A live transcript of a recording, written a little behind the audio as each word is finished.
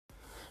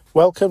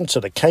Welcome to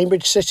the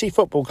Cambridge City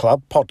Football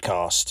Club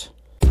podcast.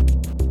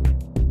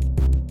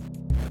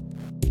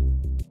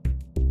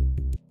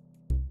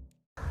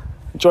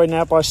 Joined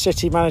now by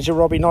City manager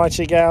Robbie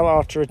Nightingale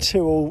after a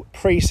 2-2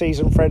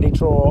 pre-season friendly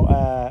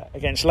draw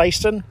against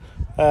Leiston.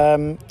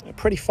 A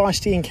pretty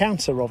feisty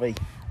encounter, Robbie.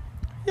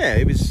 Yeah,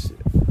 it was.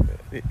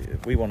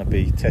 We want to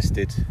be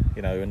tested,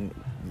 and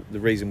the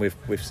reason we've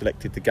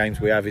selected the games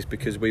we have is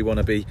because we want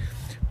to be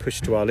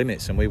pushed to our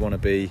limits, and we want to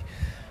be,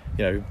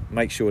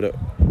 make sure that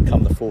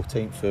come the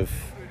 14th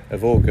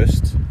of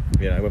August,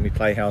 when we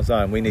play House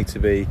Iron, we need to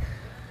be,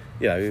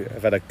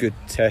 have had a good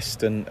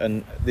test,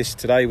 and this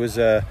today was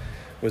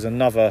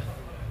another,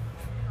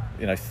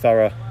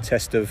 thorough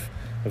test of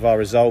our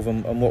resolve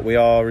and what we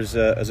are as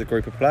a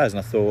group of players. And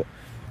I thought,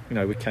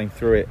 we came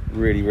through it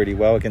really, really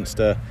well against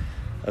a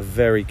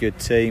very good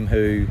team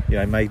who,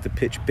 made the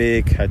pitch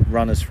big, had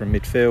runners from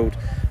midfield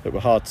that were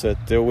hard to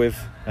deal with.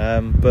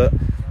 But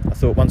I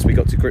thought once we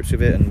got to grips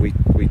with it, and we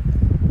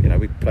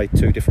played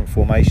two different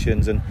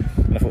formations, and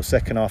I thought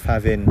second half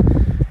having,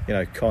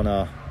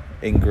 Connor,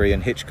 Ingri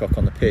and Hitchcock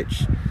on the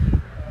pitch,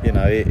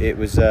 it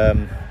was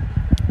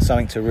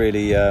something to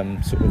really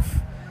sort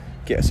of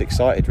get us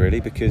excited, really,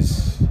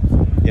 because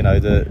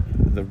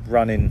the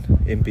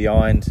running in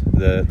behind,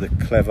 the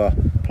clever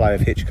play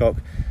of Hitchcock,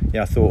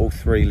 I thought all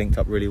three linked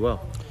up really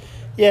well.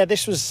 Yeah,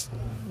 this was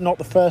not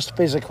the first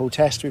physical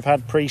test we've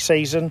had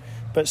pre-season,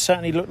 but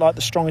certainly looked like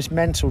the strongest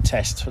mental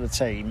test for the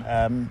team.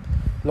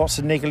 Lots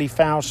of niggly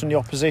fouls from the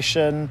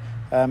opposition,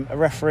 a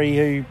referee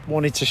who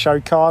wanted to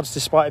show cards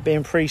despite it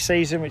being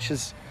pre-season, which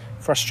is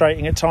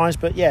frustrating at times.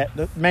 But yeah,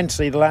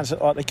 mentally the lads look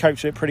like they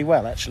coped with it pretty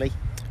well, actually.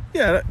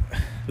 Yeah,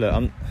 look,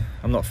 I'm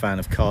not a fan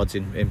of cards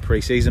in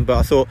pre-season, but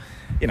I thought,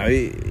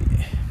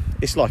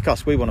 it's like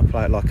us. We want to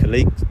play it like a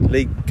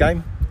league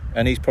game,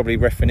 and he's probably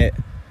reffing it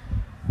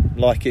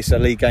like it's a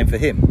league game for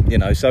him.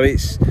 So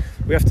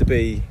we have to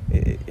be.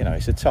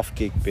 It's a tough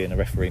gig being a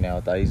referee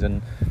nowadays,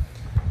 and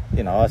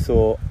I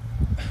thought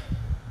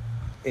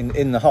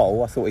in the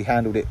whole, I thought he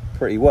handled it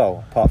pretty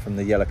well, apart from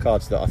the yellow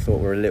cards that I thought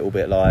were a little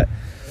bit like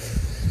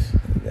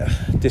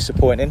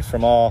disappointing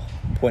from our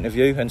point of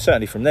view, and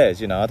certainly from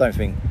theirs. I don't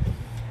think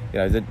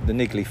the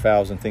niggly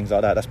fouls and things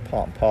like that, that's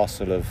part and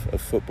parcel of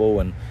football,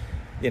 and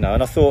and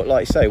I thought,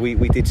 like you say,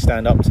 we did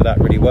stand up to that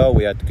really well.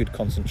 We had good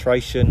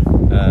concentration,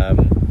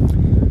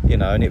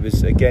 and it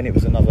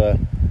was another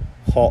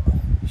hot,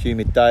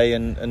 humid day,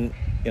 and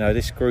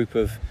this group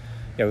of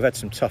we've had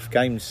some tough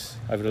games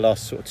over the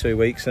last sort of 2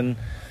 weeks, and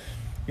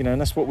and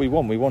that's what we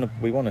want. We want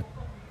to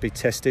be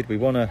tested. We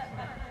want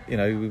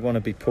to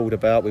be pulled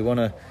about. We want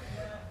to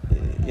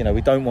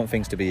we don't want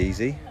things to be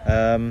easy.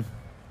 And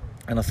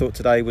I thought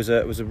today was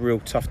a real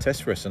tough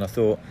test for us. And I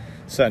thought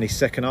certainly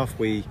second half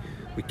we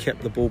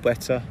kept the ball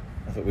better.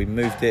 I thought we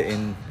moved it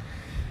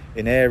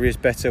in areas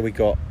better. We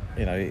got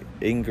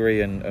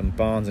Ingri and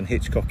Barnes and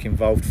Hitchcock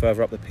involved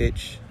further up the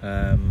pitch.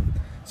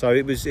 So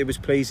it was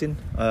pleasing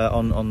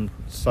on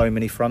so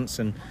many fronts.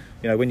 And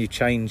when you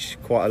change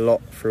quite a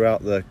lot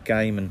throughout the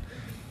game, and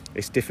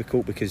it's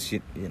difficult because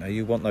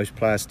you want those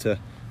players to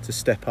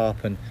step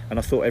up, and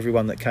I thought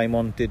everyone that came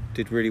on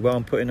did really well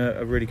and put in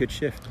a really good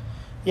shift.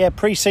 Yeah,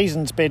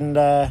 pre-season's been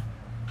a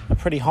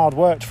pretty hard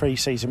worked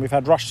pre-season. We've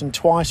had Rushton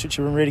twice, which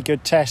have been really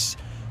good tests.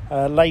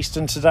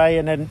 Leiston today,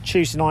 and then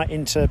Tuesday night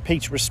into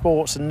Peterborough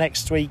Sports, and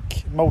next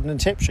week Malden and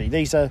Tiptree.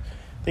 These are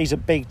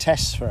big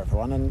tests for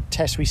everyone, and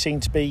tests we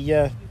seem to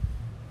be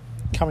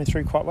coming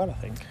through quite well, I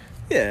think.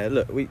 Yeah,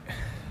 look,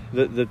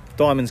 the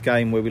Diamonds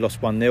game where we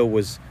lost 1-0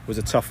 was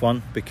a tough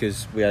one,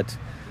 because we had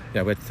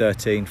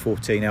 13,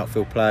 14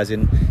 outfield players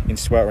in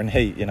sweltering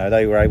heat.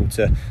 They were able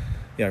to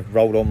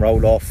roll on,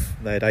 roll off.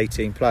 They had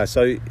 18 players.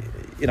 So,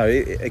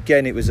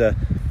 it was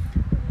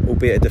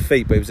albeit a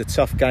defeat, but it was a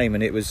tough game,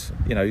 and it was,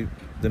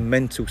 the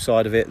mental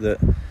side of it that,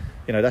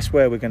 that's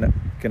where we're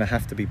gonna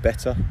have to be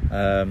better.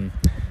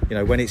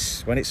 When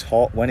it's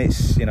hot, when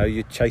it's,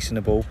 you're chasing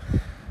the ball,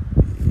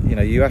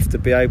 you have to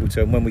be able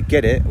to, and when we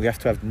get it, we have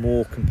to have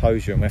more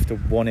composure, and we have to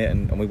want it,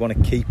 and we want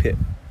to keep it,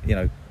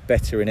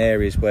 better in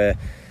areas where,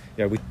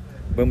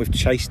 when we've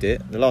chased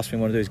it, the last thing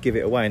we want to do is give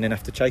it away and then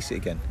have to chase it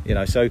again.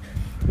 So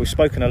we've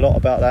spoken a lot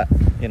about that.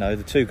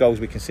 The 2 goals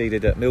we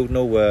conceded at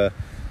Mildenhall were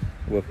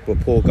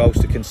poor goals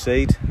to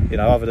concede.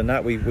 Other than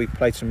that, we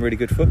played some really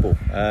good football.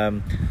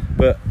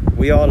 But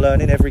we are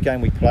learning every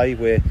game we play.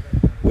 We're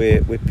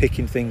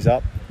picking things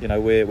up.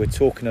 We're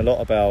talking a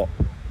lot about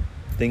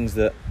things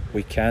that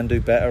we can do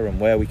better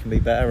and where we can be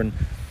better.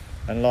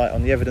 And like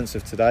on the evidence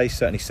of today,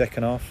 certainly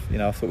second half,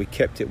 I thought we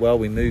kept it well.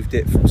 We moved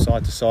it from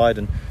side to side,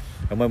 and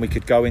when we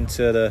could go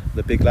into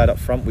the big lad up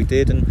front, we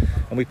did, and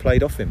we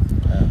played off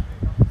him.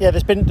 Yeah,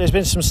 there's been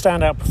some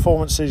standout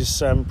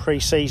performances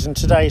pre-season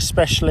today,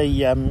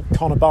 especially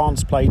Connor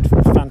Barnes played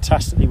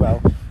fantastically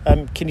well.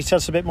 Can you tell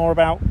us a bit more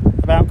about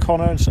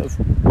Connor and sort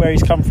of where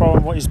he's come from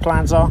and what his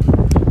plans are?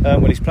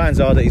 Well, his plans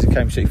are that he's a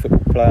Cambridge City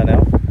football player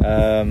now.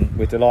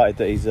 We're delighted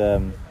that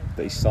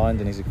he's signed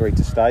and he's agreed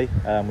to stay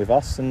with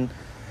us, and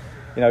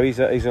he's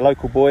a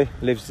local boy,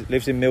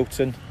 lives in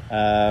Milton.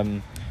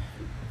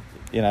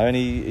 and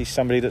he's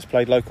somebody that's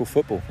played local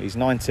football. He's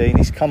 19.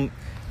 He's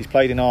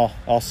played in our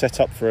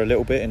setup for a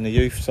little bit in the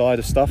youth side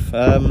of stuff.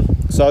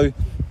 So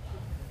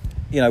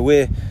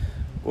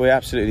we're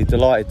absolutely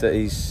delighted that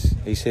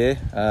he's here.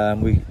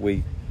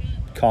 We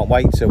can't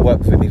wait to work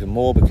with him even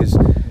more because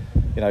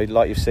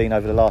like you've seen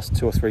over the last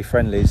 2 or 3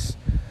 friendlies,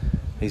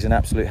 he's an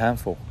absolute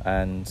handful,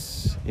 and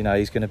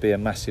he's going to be a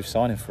massive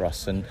signing for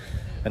us. And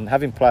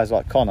having players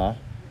like Connor,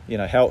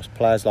 helps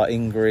players like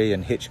Ingri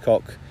and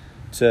Hitchcock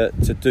to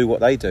do what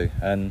they do.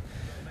 And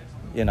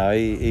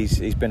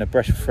he's been a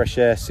breath of fresh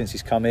air since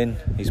he's come in.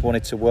 He's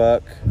wanted to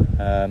work,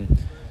 and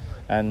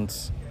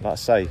like I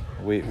say,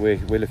 we're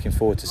looking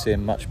forward to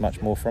seeing much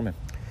more from him.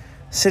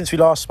 Since we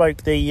last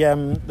spoke,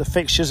 the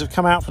fixtures have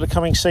come out for the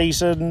coming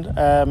season.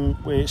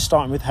 We're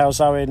starting with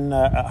Halesowen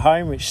at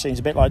home, which seems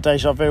a bit like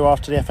deja vu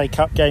after the FA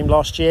Cup game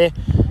last year.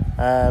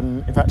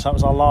 In fact, that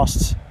was our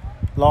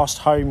last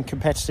home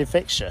competitive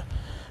fixture.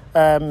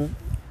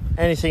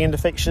 Anything in the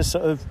fixtures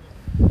sort of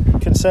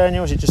concern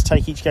you, or is it just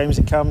take each game as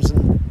it comes?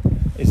 And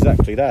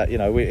exactly that.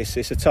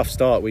 It's a tough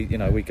start. We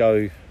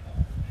go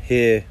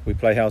here, we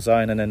play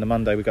Halesowen, and then the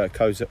Monday we go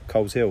to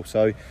Coles Hill.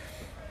 So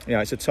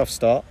it's a tough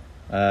start.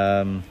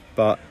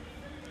 But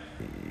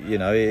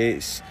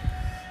it's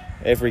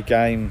every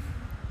game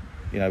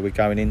we're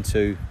going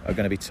into are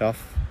going to be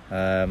tough.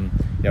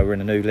 We're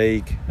in a new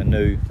league, a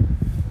new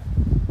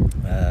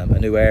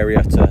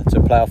area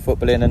to play our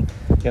football in, and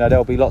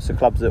there'll be lots of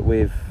clubs that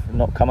we've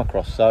not come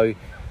across. So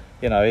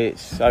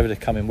it's over the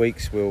coming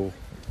weeks we'll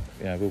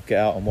get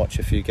out and watch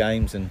a few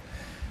games and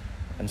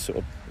sort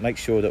of make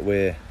sure that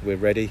we're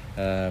ready.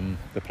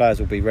 The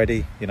players will be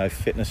ready,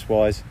 fitness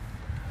wise.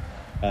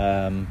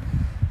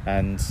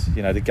 And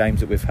the games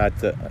that we've had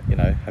that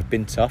have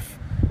been tough,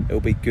 it'll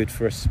be good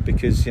for us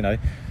because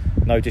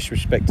no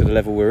disrespect to the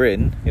level we're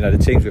in, the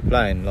teams we're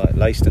playing like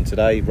Leiston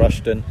today,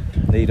 Rushden,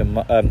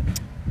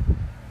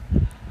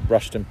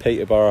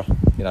 Peterborough,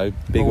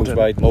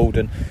 Biggleswade,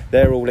 Malden,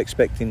 they're all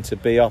expecting to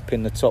be up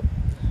in the top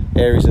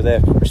areas of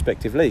their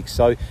respective leagues.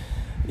 So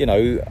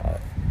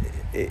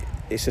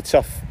it's a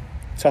tough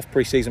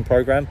pre-season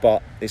programme,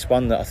 but it's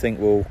one that I think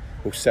will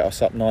set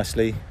us up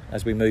nicely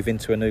as we move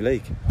into a new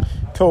league.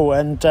 Cool.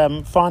 And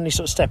finally,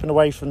 sort of stepping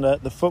away from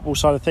the football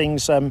side of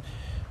things,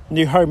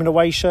 new home and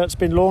away shirt's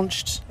been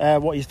launched.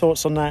 What are your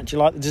thoughts on that? Do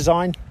you like the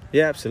design?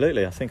 Yeah,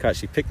 absolutely. I think I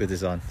actually picked the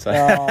design. So.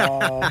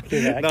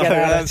 Get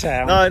out of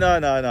town.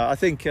 No. I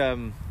think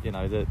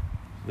the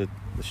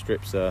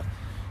strips are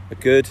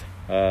good.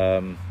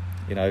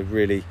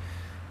 Really,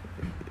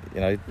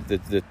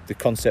 the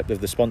concept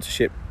of the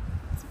sponsorship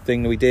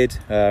thing that we did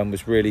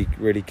was really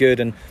good,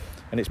 and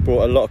it's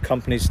brought a lot of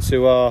companies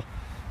to our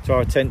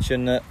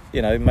attention that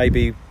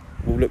maybe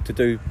we'll look to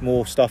do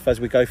more stuff as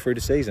we go through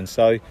the season.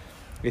 So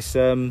it's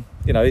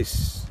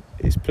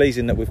it's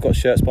pleasing that we've got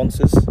shirt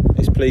sponsors.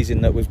 It's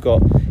pleasing that we've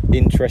got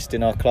interest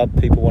in our club,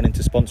 people wanting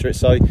to sponsor it.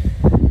 So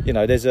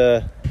there's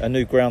a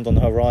new ground on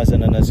the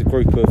horizon, and there's a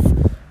group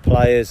of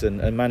players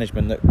and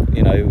management that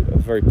are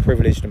very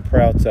privileged and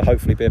proud to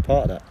hopefully be a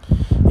part of that.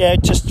 Yeah,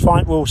 just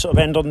fine. We'll sort of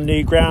end on the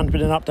new ground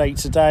with an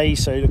update today.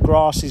 So the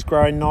grass is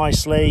growing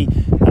nicely.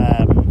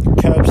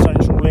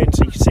 Curbstones are all in,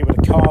 so you can see where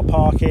the car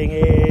parking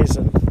is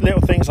and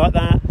little things like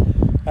that.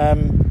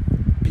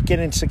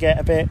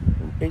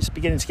 It's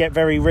beginning to get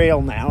very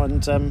real now,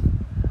 and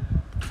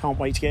can't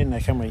wait to get in there,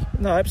 can we?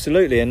 No,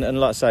 absolutely. And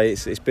like I say,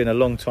 it's been a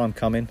long time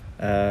coming.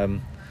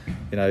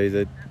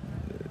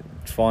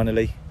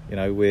 Finally,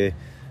 we're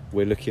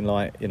looking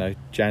like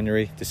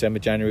December,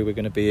 January we're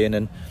going to be in,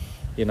 and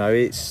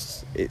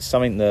it's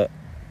something that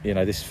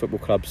this football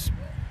club's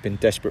been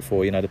desperate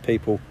for. The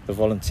people, the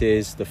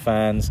volunteers, the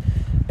fans,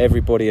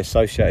 everybody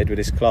associated with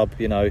this club,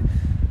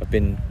 have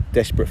been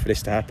desperate for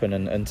this to happen,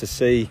 and to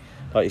see,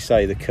 like you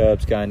say, the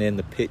curbs going in,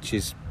 the pitch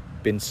has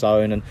been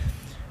sown, and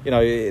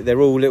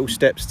they're all little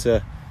steps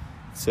to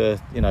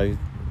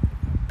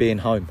being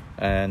home.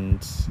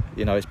 And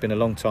it's been a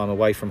long time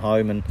away from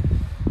home, and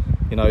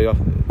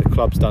the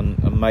club's done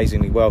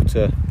amazingly well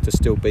to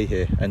still be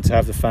here, and to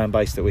have the fan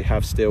base that we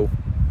have still,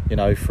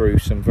 through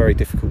some very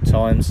difficult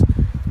times,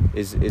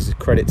 is a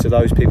credit to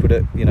those people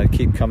that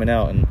keep coming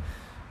out. And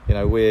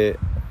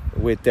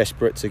we're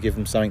desperate to give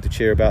them something to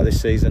cheer about this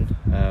season.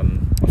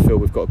 I feel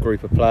we've got a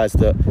group of players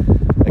that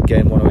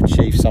again want to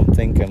achieve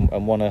something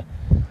and want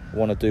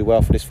to do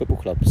well for this football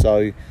club.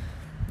 So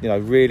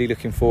really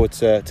looking forward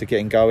to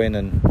getting going,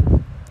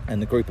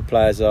 and the group of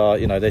players are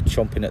they're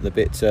chomping at the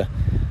bit to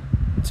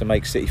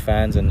make City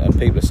fans and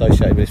people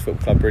associated with this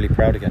football club really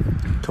proud again.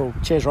 Cool.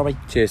 Cheers, Robbie.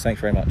 Cheers, thanks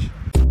very much.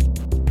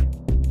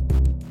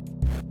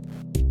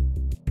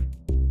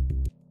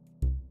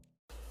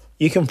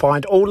 You can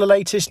find all the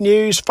latest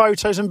news,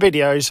 photos and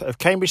videos of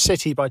Cambridge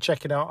City by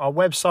checking out our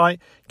website,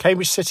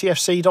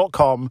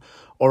 cambridgecityfc.com,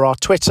 or our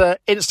Twitter,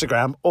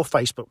 Instagram or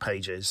Facebook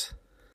pages.